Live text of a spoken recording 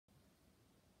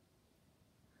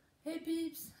Hey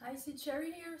peeps, Icy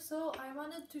Cherry here. So I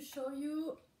wanted to show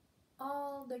you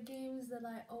all the games that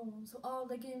I own. So all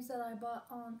the games that I bought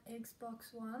on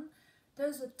Xbox One.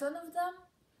 There's a ton of them.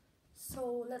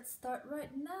 So let's start right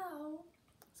now.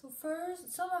 So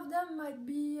first, some of them might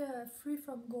be free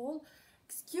from gold.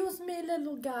 Excuse me,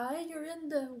 little guy, you're in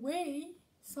the way.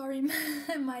 Sorry,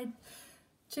 my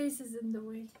chase is in the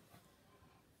way.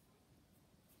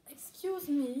 Excuse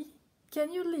me,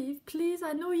 can you leave, please?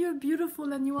 I know you're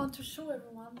beautiful and you want to show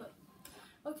everyone, but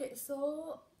okay,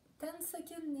 so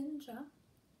 10-second ninja,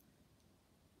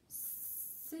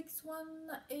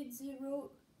 6180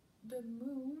 the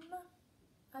moon,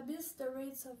 Abyss the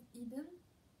Rates of Eden.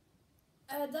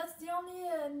 That's the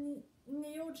only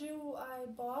Neo Geo I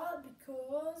bought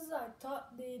because I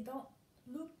thought they don't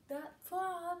look that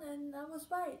fun, and I was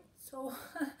right. So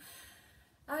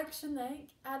Action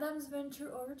Egg, Adam's Venture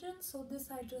Origin. So this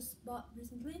I just bought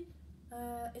recently.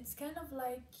 It's kind of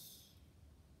like,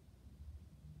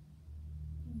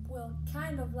 well,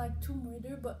 kind of like Tomb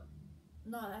Raider, but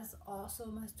not as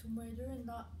awesome as Tomb Raider, and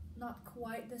not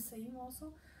quite the same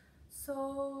also.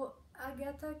 So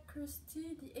Agatha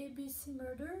Christie, the ABC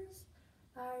Murders,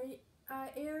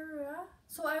 Aera.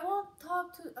 So I won't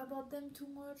talk about them too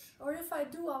much, or if I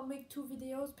do, I'll make two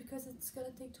videos because it's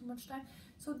gonna take too much time.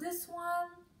 So this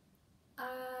one,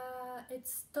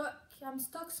 it's stuck. I'm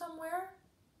stuck somewhere,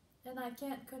 and I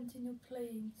can't continue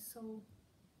playing. So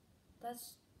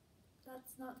that's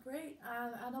not great.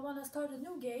 I don't want to start a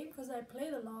new game because I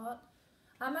played a lot.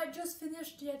 I might just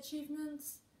finish the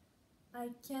achievements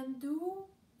I can do,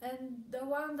 and the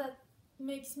one that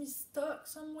makes me stuck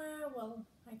somewhere, well,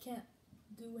 I can't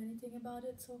do anything about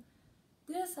it. So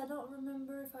this, I don't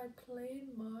remember if I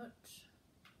played much.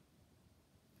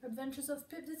 Adventures of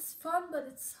Pip, it's fun, but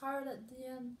it's hard at the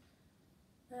end.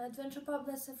 Adventure Pop,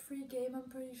 that's a free game, I'm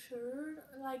pretty sure.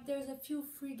 Like, there's a few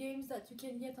free games that you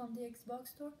can get on the Xbox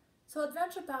store. So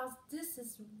Adventure Pass, this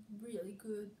is really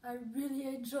good. I really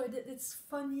enjoyed it. It's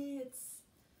funny, it's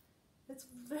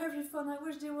very fun. I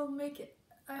wish they will make it.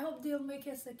 I hope they'll make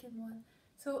a second one.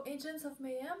 So Agents of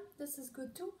Mayhem, this is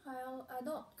good too.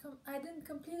 I didn't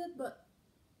complete it, but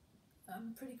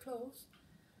I'm pretty close.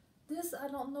 This I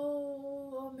don't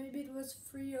know, or maybe it was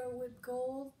free or with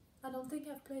gold. I don't think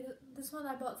I've played it. This one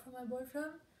I bought from my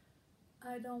boyfriend.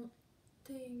 I don't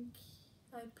think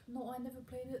no, I never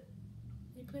played it.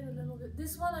 He played a little bit.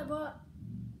 This one I bought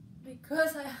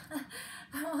because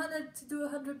I wanted to do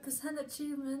 100%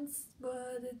 achievements,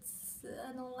 but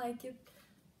I don't like it.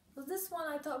 So this one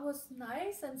I thought was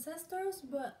nice, Ancestors,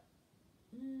 but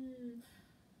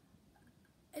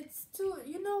it's too,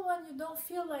 you know, when you don't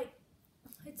feel like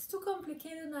it's too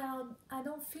complicated now. I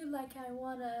don't feel like I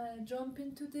wanna jump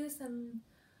into this, and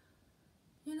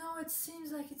you know, it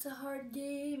seems like it's a hard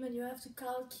game and you have to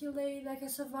calculate, like a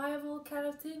survival kind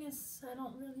of thing. I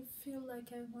don't really feel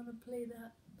like I want to play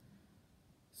that.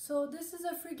 So this is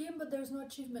a free game, but there's no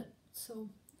achievement.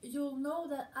 So you'll know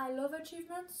that I love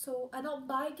achievements, so I don't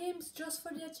buy games just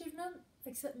for the achievement,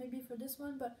 except maybe for this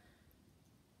one, but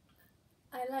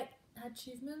I like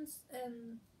achievements.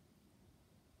 And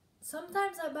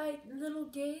sometimes I buy little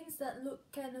games that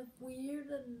look kind of weird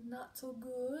and not so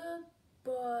good,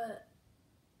 but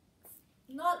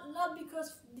not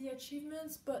because the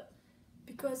achievements, but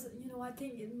because, you know, I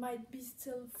think it might be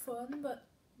still fun, but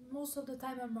most of the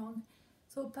time I'm wrong.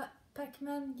 So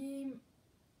Pac-Man game,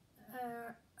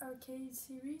 arcade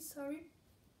series, sorry.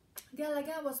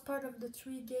 Galaga was part of the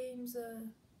three games.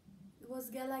 It was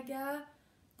Galaga,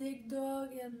 Dig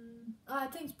Dog, and I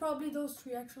think it's probably those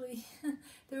three actually.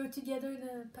 They were together in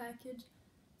a package.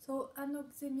 So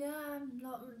Anoxemia,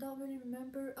 don't really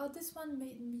remember. Oh, this one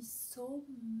made me so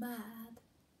mad.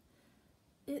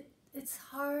 It's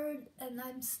hard, and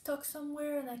I'm stuck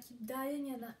somewhere, and I keep dying,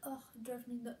 and it drives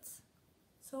me nuts.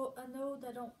 So I know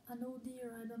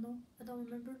dear, I don't know, I don't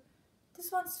remember. This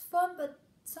one's fun, but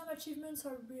some achievements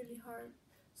are really hard.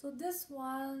 So this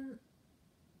one,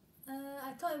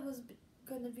 I thought it was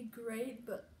gonna be great,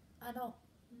 but I don't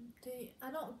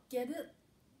get it.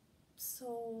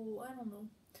 So I don't know.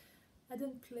 I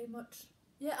didn't play much.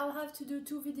 Yeah, I'll have to do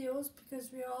two videos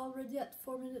because we are already at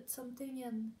 4 minutes something,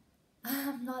 and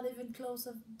I'm not even close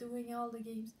of doing all the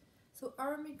games. So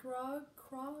Army Krog,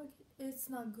 it's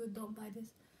not good, don't buy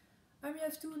this. Army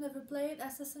of Two, never played.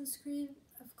 Assassin's Creed,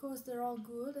 of course they're all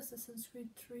good. Assassin's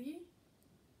Creed 3,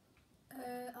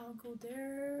 I'll go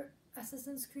there.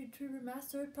 Assassin's Creed 3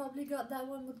 Remastered, probably got that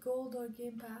one with gold or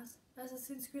Game Pass.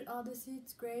 Assassin's Creed Odyssey,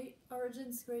 it's great.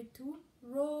 Origins, great too.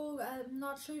 Rogue, I'm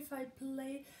not sure if I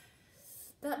play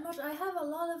that much. I have a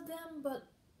lot of them, but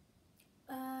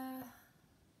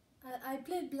I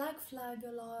played Black Flag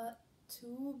a lot,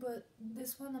 too, but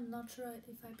this one I'm not sure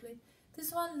if I played.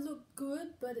 This one looked good,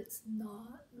 but it's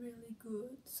not really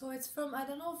good. So it's from, I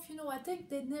don't know if you know, I think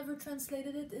they never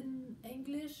translated it in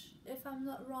English, if I'm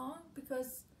not wrong,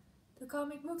 because the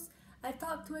comic books, I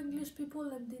talked to English people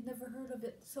and they never heard of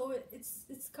it. So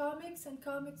it's comics and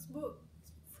comics books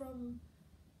from,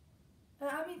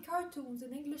 I mean cartoons.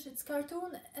 In English it's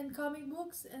cartoon and comic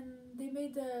books, and they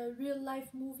made a real life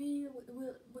movie with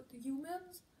the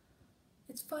humans.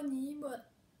 It's funny, but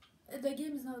the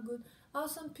game is not good.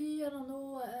 Awesome P, I don't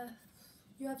know,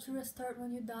 you have to restart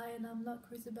when you die, and I'm not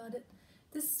crazy about it.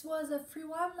 This was a free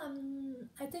one.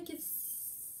 I think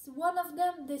it's one of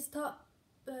them. They stopped,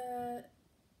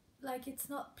 like it's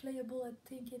not playable, I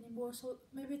think, anymore. So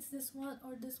maybe it's this one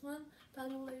or this one.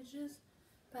 Battle Ages,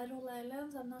 Battle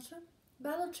Islands. I'm not sure.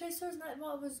 Battle Chasers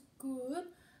Nightmare was good,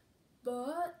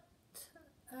 but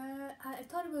I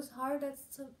thought it was hard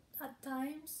at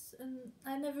times, and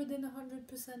I never did 100%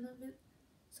 of it.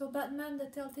 So Batman, the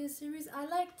Telltale series, I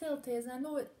like Telltales. I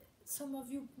know it. Some of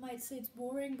you might say it's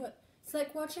boring, but it's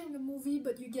like watching a movie,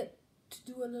 but you get to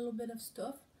do a little bit of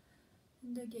stuff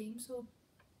in the game. So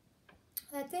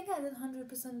I think I did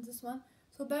 100% this one.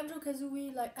 So Banjo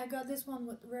Kazooie, like I got this one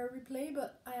with Rare Replay,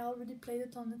 but I already played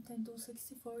it on Nintendo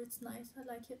 64. It's nice. I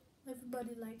like it.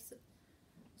 Everybody likes it.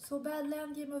 So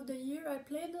Badland Game of the Year, I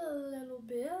played a little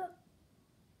bit,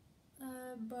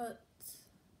 but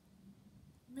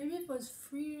maybe it was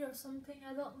free or something.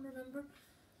 I don't remember.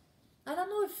 I don't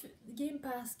know if Game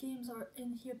Pass games are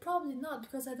in here. Probably not,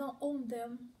 because I don't own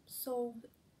them. So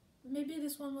maybe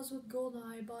this one was with Gold and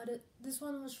I bought it. This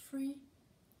one was free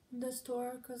in the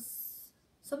store, because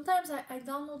sometimes I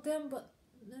download them, but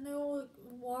you know,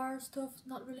 war stuff,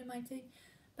 not really my thing.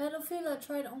 Battlefield I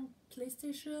tried on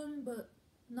PlayStation, but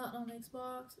not on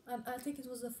Xbox. I think it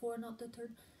was the 4, not the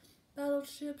 3rd.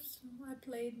 Battleships I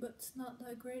played, but it's not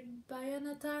that great.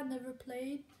 Bayonetta I never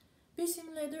played. Bee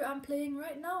Simulator I'm playing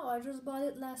right now. I just bought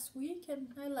it last week and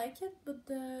I like it, but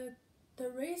the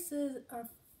races are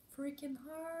freaking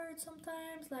hard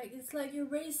sometimes. Like it's like you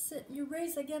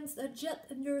race against a jet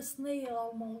and you're a snail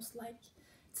almost. Like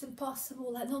it's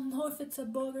impossible. I don't know if it's a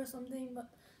bug or something, but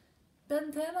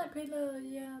Ben 10 I played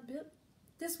a bit.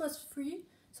 This was free,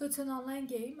 so it's an online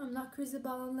game. I'm not crazy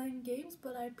about online games,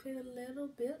 but I played a little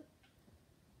bit.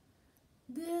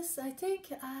 This, I think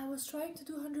I was trying to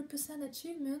do 100%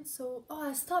 achievement, so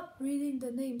I stopped reading the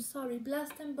names. Sorry,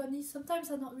 Blast and Bunny. Sometimes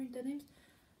I don't read the names.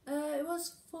 It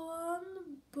was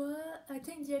fun, but I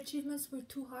think the achievements were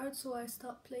too hard, so I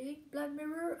stopped playing. Black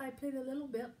Mirror, I played a little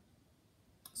bit.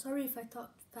 Sorry if I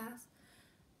talked fast.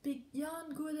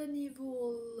 Beyond Good and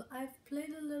Evil, I've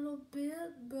played a little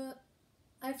bit, but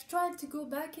I've tried to go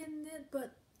back in it,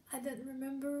 but I didn't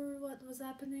remember what was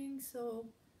happening, so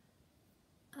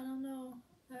I don't know.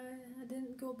 I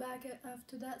didn't go back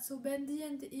after that. So Bendy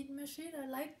and the Ink Machine, I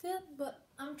liked it, but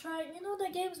I'm trying, you know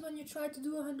the games when you try to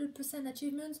do 100%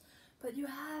 achievements, but you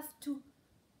have to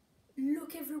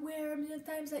look everywhere a million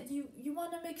times, like you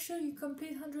want to make sure you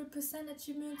complete 100%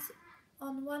 achievements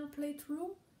on one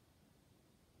playthrough,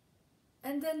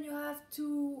 and then you have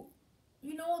to,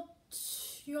 you know,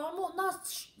 you're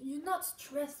almost you're not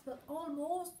stressed, but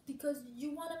almost, because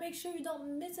you want to make sure you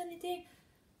don't miss anything.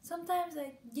 Sometimes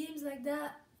like games like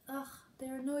that,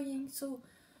 they're annoying. So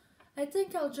I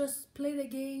think I'll just play the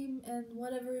game and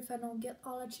whatever if I don't get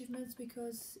all achievements,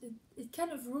 because it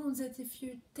kind of ruins it if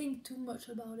you think too much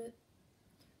about it.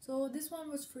 So this one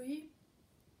was free.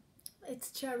 It's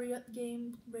chariot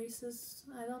game races.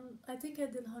 I think I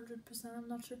did 100%, I'm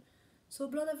not sure. So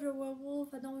Blood of the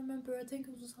Werewolf, I don't remember, I think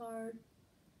it was hard.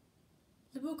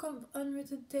 The Book of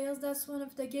Unwritten Tales, that's one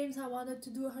of the games I wanted to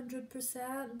do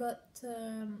 100%, but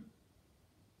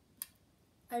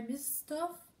I missed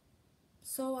stuff,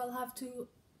 so I'll have to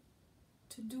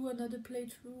do another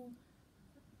playthrough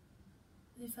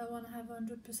if I want to have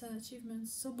 100%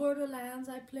 achievements. So Borderlands,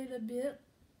 I played a bit.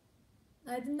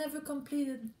 I never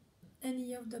completed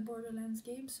any of the Borderlands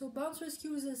games. So Bounce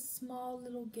Rescue is a small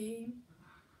little game,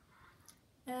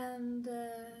 and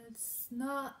it's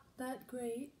not that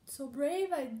great. So Brave,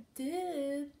 I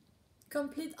did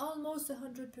complete almost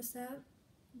 100%,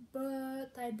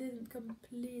 but I didn't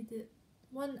complete it.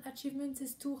 One achievement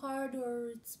is too hard or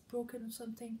it's broken or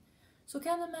something. So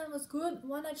Candleman was good.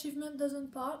 One achievement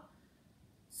doesn't pop.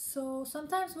 So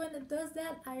sometimes when it does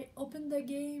that, I open the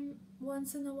game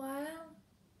once in a while,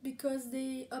 because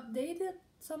they update it.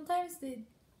 Sometimes they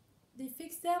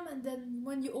fix them, and then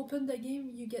when you open the game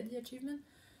you get the achievement.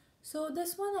 So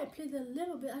this one I played a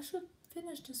little bit. I should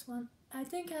finish this one. I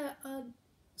think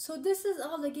so this is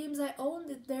all the games I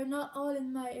own. They're not all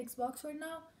in my Xbox right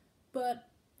now, but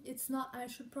it's not. I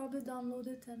should probably download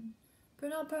it and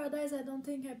Burnout Paradise, I don't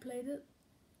think I played it.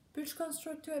 Bridge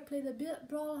Constructor, I played a bit.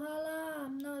 Brawlhalla,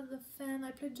 I'm not a fan.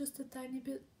 I played just a tiny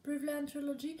bit. Brivland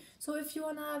Trilogy. So if you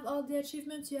wanna have all the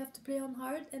achievements, you have to play on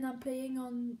hard, and I'm playing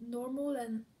on normal,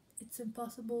 and it's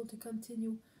impossible to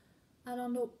continue. I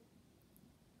don't know.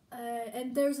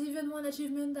 And there's even one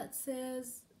achievement that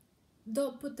says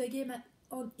don't put the game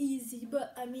on easy,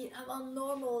 but I mean I'm on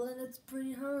normal and it's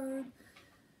pretty hard.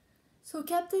 So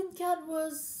Captain Cat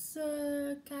was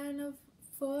kind of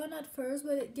fun at first,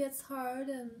 but it gets hard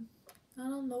and I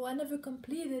don't know, I never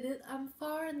completed it. I'm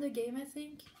far in the game, I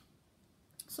think.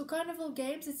 So Carnival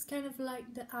Games, it's kind of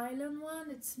like the island one.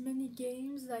 It's mini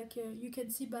games, like you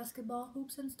can see basketball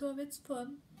hoops and stuff. It's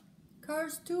fun.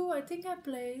 Cars 2, I think I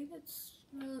played. It's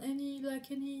any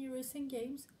racing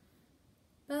games.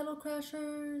 Battle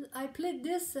Crashers, I played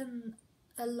this and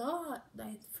a lot,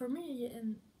 like for me,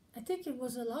 and I think it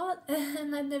was a lot,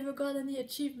 and I never got any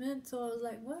achievement, so I was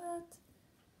like, what?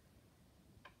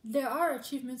 There are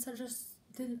achievements, I just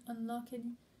didn't unlock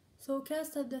any. So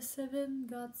Cast of the Seven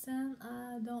Godsend,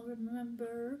 I don't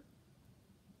remember.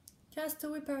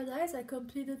 Castaway Paradise, I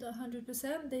completed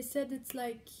 100%. They said it's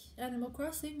like Animal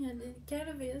Crossing, and it kind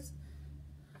of is.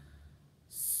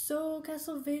 So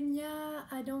Castlevania,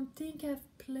 I don't think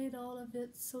I've played all of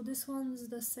it. So this one's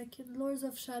the second. Lords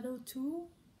of Shadow 2.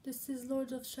 This is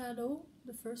Lords of Shadow,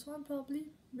 the first one probably.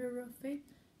 Mirror of Fate.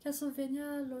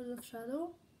 Castlevania, Lords of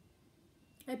Shadow.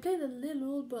 I played a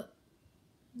little, but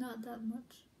not that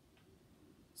much.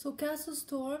 So Castle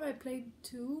Storm, I played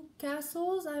 2.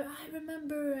 Castles, I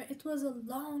remember it was a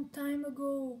long time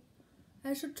ago.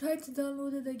 I should try to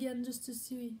download it again just to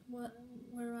see where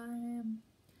I am.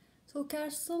 So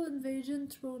Castle Invasion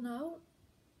Thrown Out.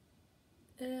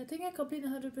 I think I completed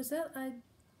 100%.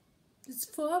 It's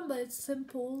fun, but it's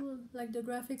simple. Like the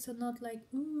graphics are not like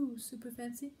ooh super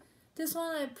fancy. This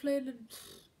one I played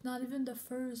not even the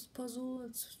first puzzle.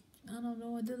 I don't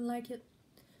know. I didn't like it.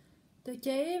 The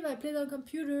Cave I played on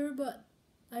computer, but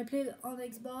I played it on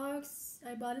Xbox.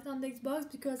 I bought it on the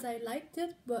Xbox because I liked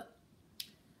it, but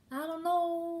I don't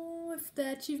know if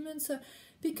the achievements are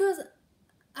because.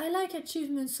 I like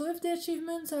achievements, so if the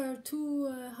achievements are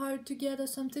too hard to get or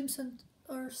something, sometimes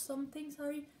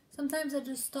I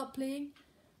just stop playing.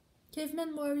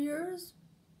 Caveman Warriors,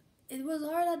 it was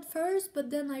hard at first,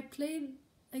 but then I played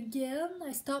again,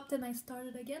 I stopped and I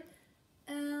started again,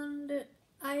 and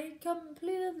I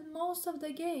completed most of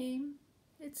the game.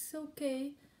 It's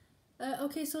okay.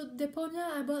 Okay, so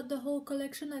Deponia, I bought the whole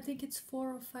collection. I think it's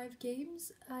 4 or 5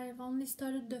 games. I've only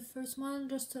started the first one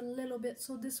just a little bit,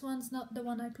 so this one's not the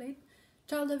one I played.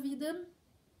 Child of Eden,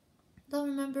 don't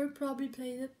remember, probably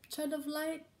played it. Child of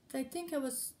Light, I think I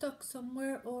was stuck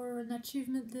somewhere or an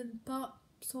achievement didn't pop,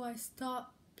 so I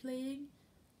stopped playing.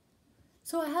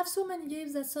 So I have so many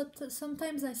games that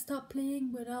sometimes I stop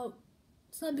playing without...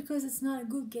 It's not because it's not a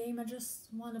good game, I just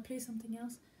want to play something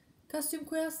else. Costume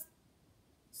Quest,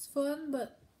 it's fun,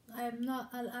 but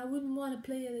I wouldn't want to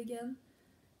play it again.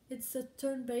 It's a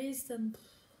turn-based and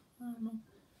I don't know.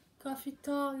 Coffee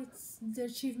Talk, the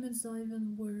achievements don't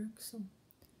even work. So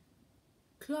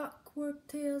Clockwork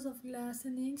Tales of Glass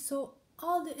and Ink. So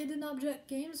all the hidden object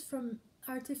games from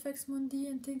Artifex Mundi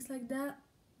and things like that,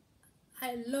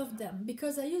 I love them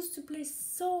because I used to play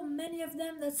so many of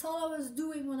them. That's all I was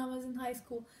doing when I was in high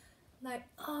school. Like,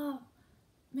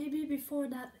 maybe before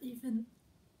that even.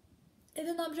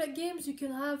 Hidden object games you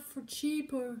can have for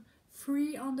cheap or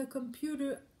free on the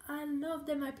computer. I love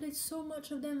them. I played so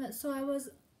much of them, so I was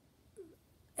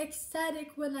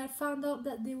ecstatic when I found out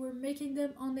that they were making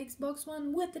them on Xbox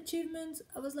One with achievements.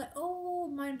 I was like, oh,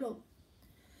 mind blown.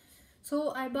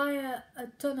 So I buy a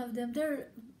ton of them. They're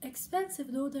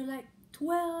expensive though. They're like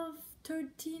 $12,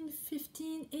 $13,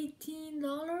 $15,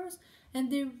 $18, and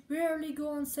they rarely go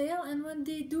on sale, and when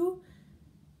they do,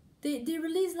 they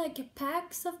release like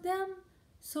packs of them,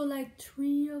 so like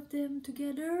 3 of them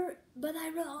together, but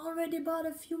I already bought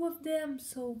a few of them,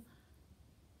 so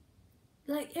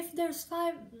like if there's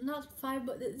 5, not 5,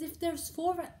 but if there's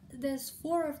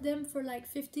 4 of them for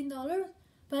like $15,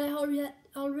 but I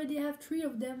already have 3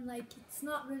 of them, like it's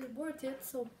not really worth it,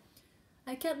 so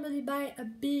I can't really buy a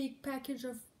big package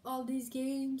of all these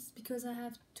games because I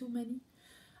have too many.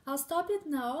 I'll stop it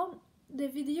now, the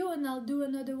video, and I'll do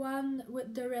another one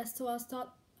with the rest. So I'll start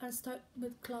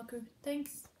with Clocker.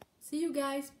 Thanks. See you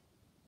guys.